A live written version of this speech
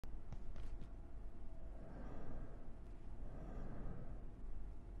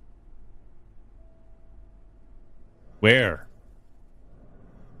Where?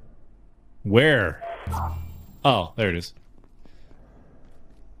 Where? Oh, there it is.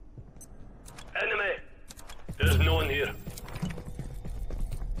 Enemy! There's no one here.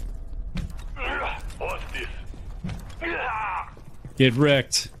 What's this? Get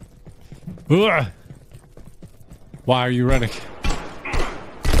wrecked. Ugh. Why are you running?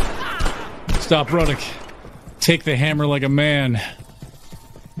 Stop running. Take the hammer like a man.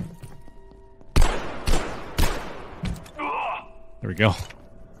 There we go.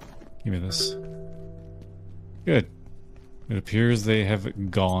 Give me this. Good. It appears they have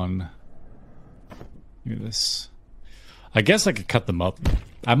gone. Give me this. I guess I could cut them up.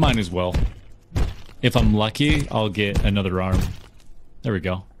 I might as well. If I'm lucky, I'll get another arm. There we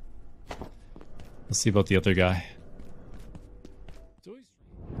go. Let's see about the other guy.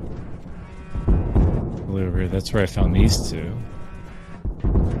 Over here. That's where I found these two.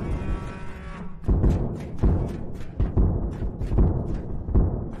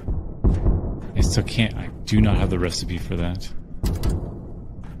 I still can't. I do not have the recipe for that.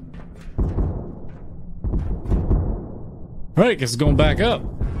 Alright, guess it's going back up.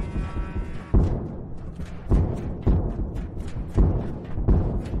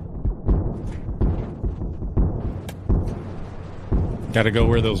 Gotta go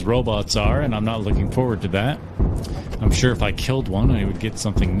where those robots are, and I'm not looking forward to that. I'm sure if I killed one, I would get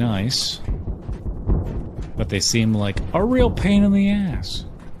something nice. But they seem like a real pain in the ass.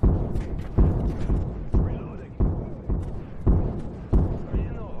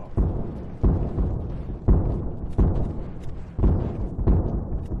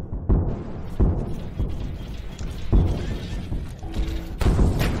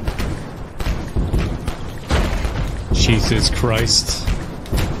 Jesus Christ.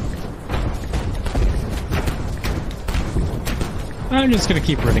 I'm just gonna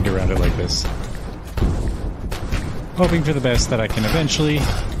keep running around it like this. Hoping for the best that I can eventually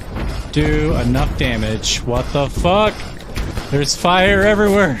do enough damage. What the fuck? There's fire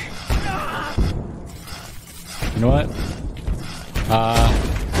everywhere. You know what? I'm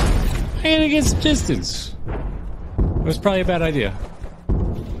gonna get some distance. It was probably a bad idea.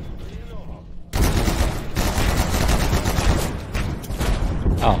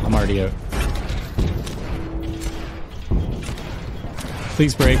 Oh, I'm already out.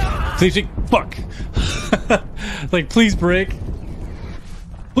 Please break. Please break. Fuck. Like, please break.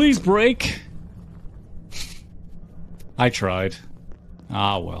 Please break. I tried.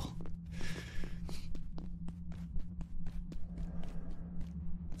 Ah, well.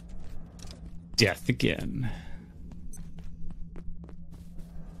 Death again.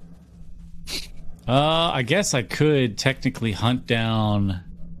 I guess I could technically hunt down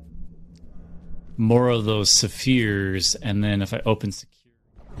more of those sapphires, and then if I open secure...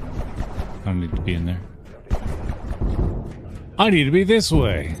 I don't need to be in there. I need to be this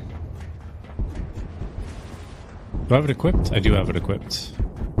way. Do I have it equipped? I do have it equipped.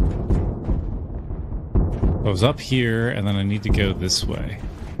 I was up here, and then I need to go this way.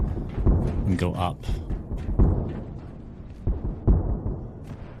 And go up.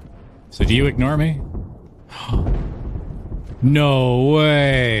 So do you ignore me? No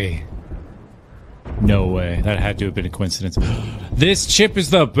way. No way. That had to have been a coincidence. This chip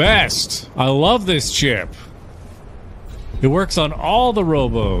is the best. I love this chip. It works on all the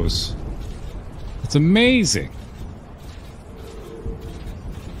robos. It's amazing.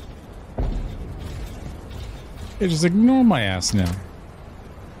 They just ignore my ass now.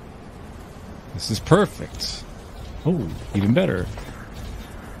 This is perfect. Oh, even better.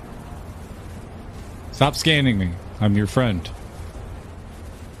 Stop scanning me. I'm your friend.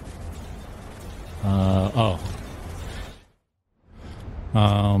 Oh.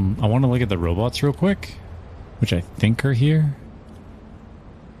 I want to look at the robots real quick, which I think are here.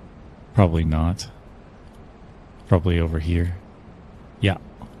 Probably not. Probably over here. Yeah.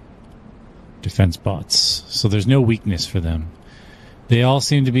 Defense bots. So there's no weakness for them. They all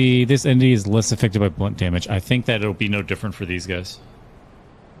seem to be... This entity is less affected by blunt damage. I think that it'll be no different for these guys.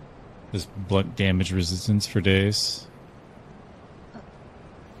 This blunt damage resistance for days.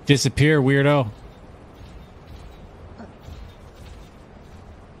 Disappear, weirdo.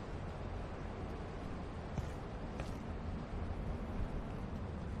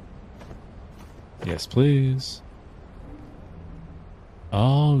 Yes, please.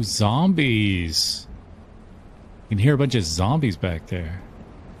 Oh, zombies. You can hear a bunch of zombies back there.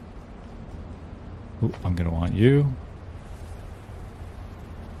 Ooh, I'm gonna want you.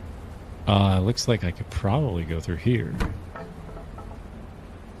 Looks like I could probably go through here.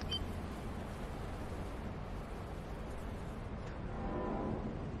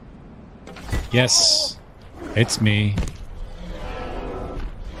 Yes. It's me.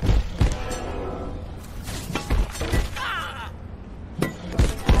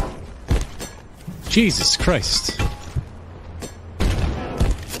 Jesus Christ.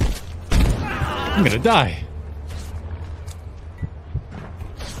 I'm gonna die.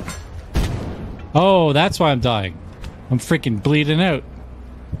 Oh, that's why I'm dying. I'm freaking bleeding out.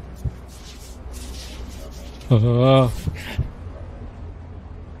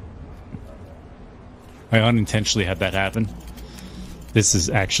 I unintentionally had that happen. This is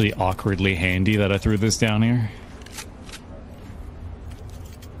actually awkwardly handy that I threw this down here.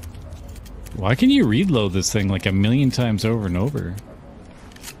 Why can you reload this thing like a million times over and over?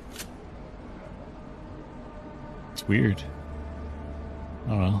 It's weird. I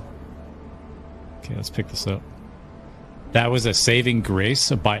don't know. Okay, let's pick this up. That was a saving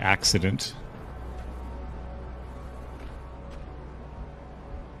grace by accident.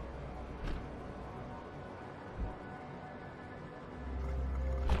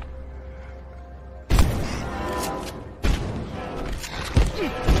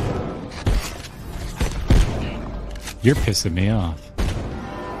 You're pissing me off.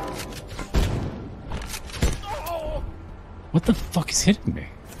 What the fuck is hitting me?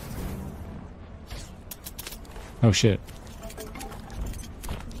 Oh shit.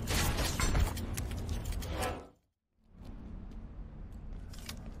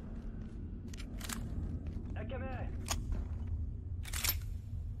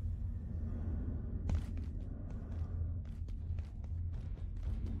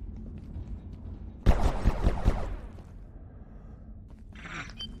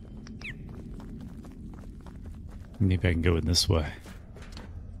 Maybe I can go in this way.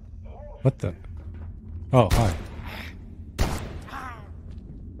 What the? Oh, hi.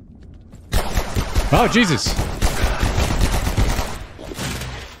 Oh, Jesus! It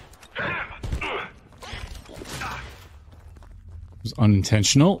was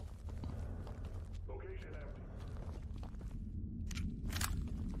unintentional.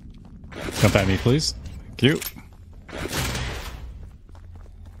 Jump at me, please. Thank you.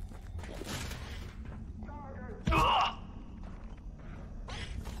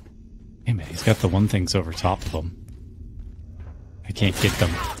 Damn it, he's got the one things over top of him. I can't get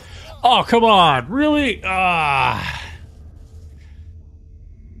them. Oh, come on! Really? Ah!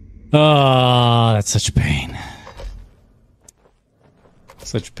 Ah, that's such a pain.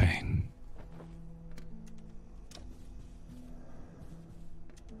 Such a pain.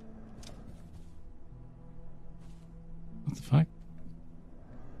 What the fuck?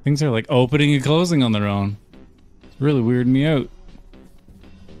 Things are like opening and closing on their own. It's really weirding me out.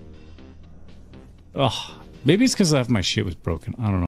 Ugh. Maybe it's because my shit was broken. I don't know.